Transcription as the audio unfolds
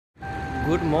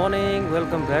Good morning,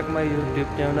 welcome back my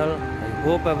YouTube channel. I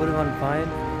hope everyone fine,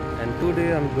 and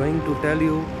today I'm going to tell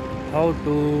you how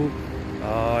to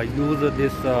use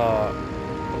this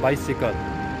bicycle.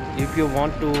 If you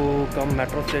want to come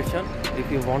metro station,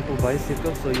 if you want to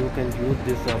bicycle, so you can use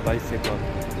this bicycle.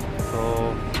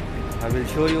 So I will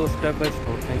show you step by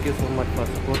step. Thank you so much for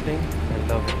supporting and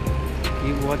loving.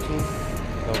 Keep watching.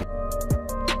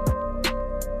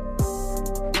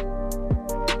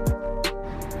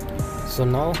 So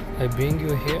now I bring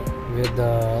you here with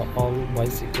all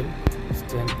bicycle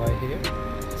stand by here.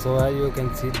 So as you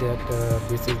can see that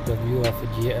this is the view of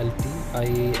JLT. I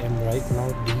am right now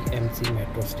DMC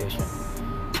metro station.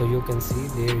 So you can see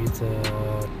there is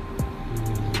a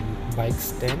bike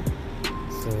stand.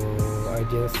 So I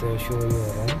just show you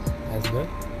around as well.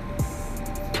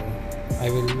 So I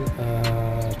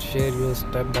will share you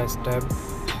step by step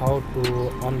how to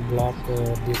unblock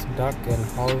this duck and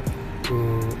how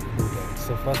to do that.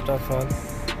 So first of all,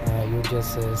 you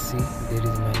just see there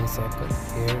is many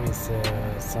cycles. Here is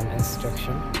some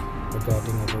instruction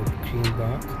regarding about green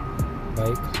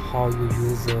bike, how you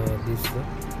use this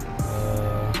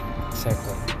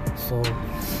cycle. So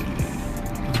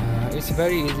it's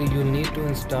very easy. You need to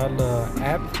install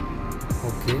app.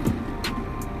 Okay,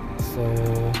 so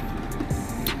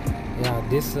yeah,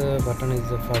 this button is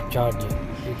for charging.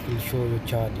 It will show you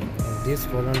charging, and this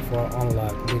button for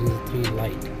unlock. There is 3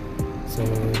 light. So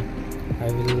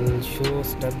I will show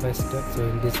step by step, so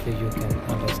in this way you can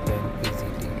understand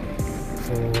easily.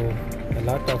 So a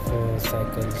lot of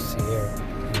cycles here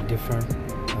in different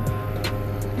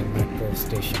metro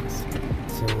stations.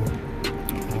 So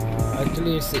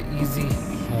actually it's easy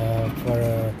for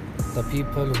the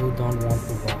people who don't want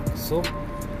to walk. So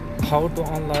how to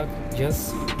unlock?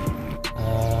 Just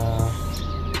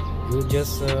you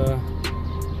just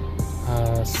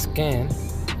scan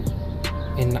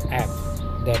in app.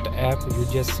 That app, you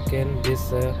just scan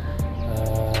this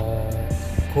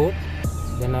code,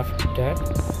 then after that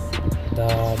the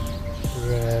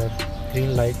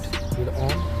green light will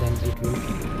on, then it will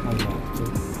unlock. So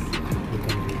you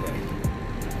can do that.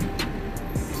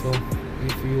 So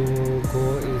if you go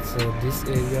it's this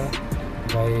area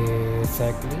by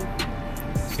cycling,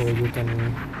 so you can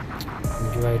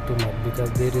enjoy too much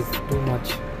because there is too much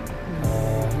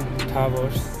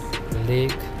towers,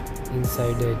 lake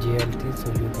inside the JLT, so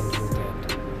you can do that.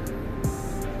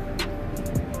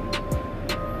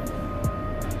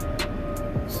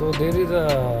 So there is a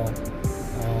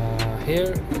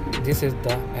here, this is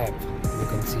the app you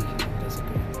can see on the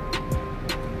screen.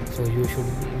 So you should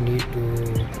need to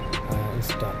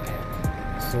install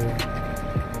app. So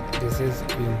this is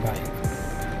green bike,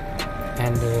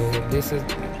 and this is,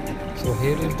 so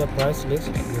here is the price list.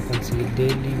 You can see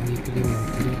daily, weekly,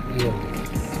 monthly, yearly.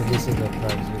 So this is the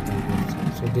price you can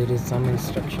use. So there is some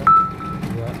instruction.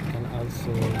 You can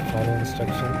also follow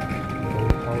instruction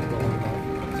about how to unlock.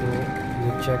 So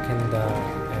you check in the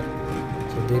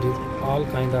app. So there is all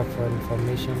kind of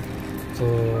information. So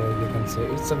you can say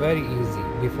it's a very easy.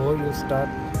 Before you start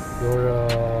your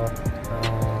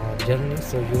journey,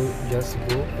 so you just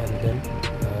go and then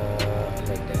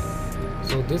like that.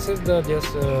 So this is the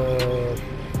just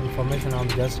information I'm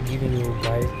just giving you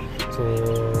guys. So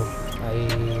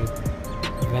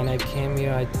when I came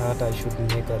here, I thought I should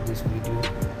make this video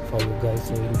for you guys.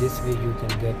 So in this way you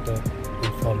can get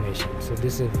information. So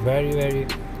this is very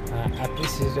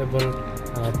appreciable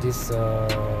this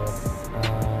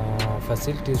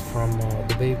facilities from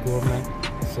Dubai government.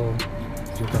 So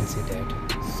you can see that.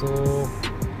 So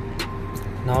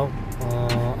now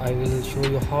I will show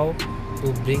you how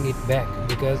to bring it back,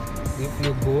 because if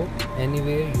you go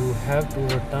anywhere you have to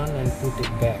return and put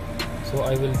it back. So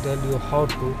I will tell you how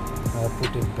to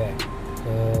put it back.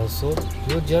 So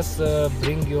you just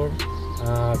bring your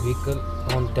vehicle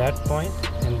on that point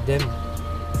and then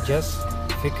just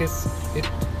fix it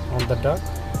on the duck,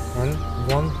 and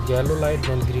one yellow light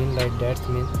then green light, that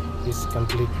means it's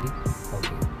completely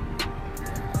okay.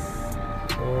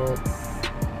 So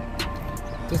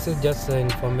this is just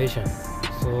information.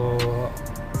 So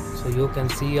you can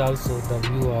see also the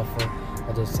view of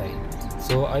other side.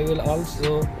 So I will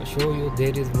also show you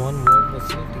there is one more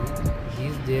facility.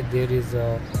 These days there is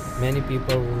many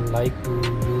people who like to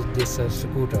use this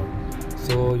scooter.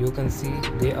 So you can see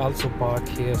they also park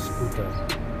here scooter.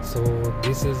 So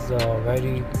this is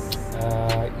very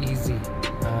easy.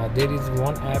 There is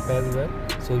one app as well.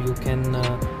 So you can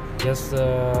just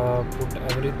put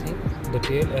everything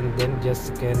detail and then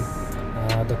just scan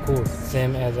the code,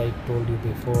 same as I told you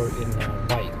before in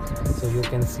bike. So you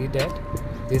can see that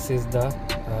this is the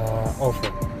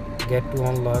offer, get to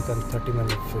unlock and 30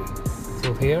 minutes free.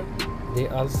 So here they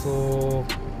also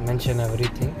mention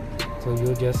everything, so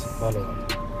you just follow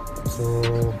up.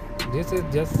 So this is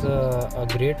just a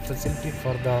great facility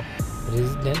for the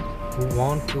resident who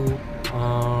want to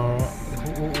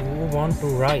who want to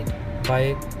ride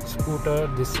bike, scooter,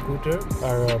 this scooter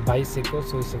or bicycle.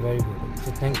 So it's very good.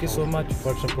 So thank you so much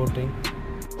for supporting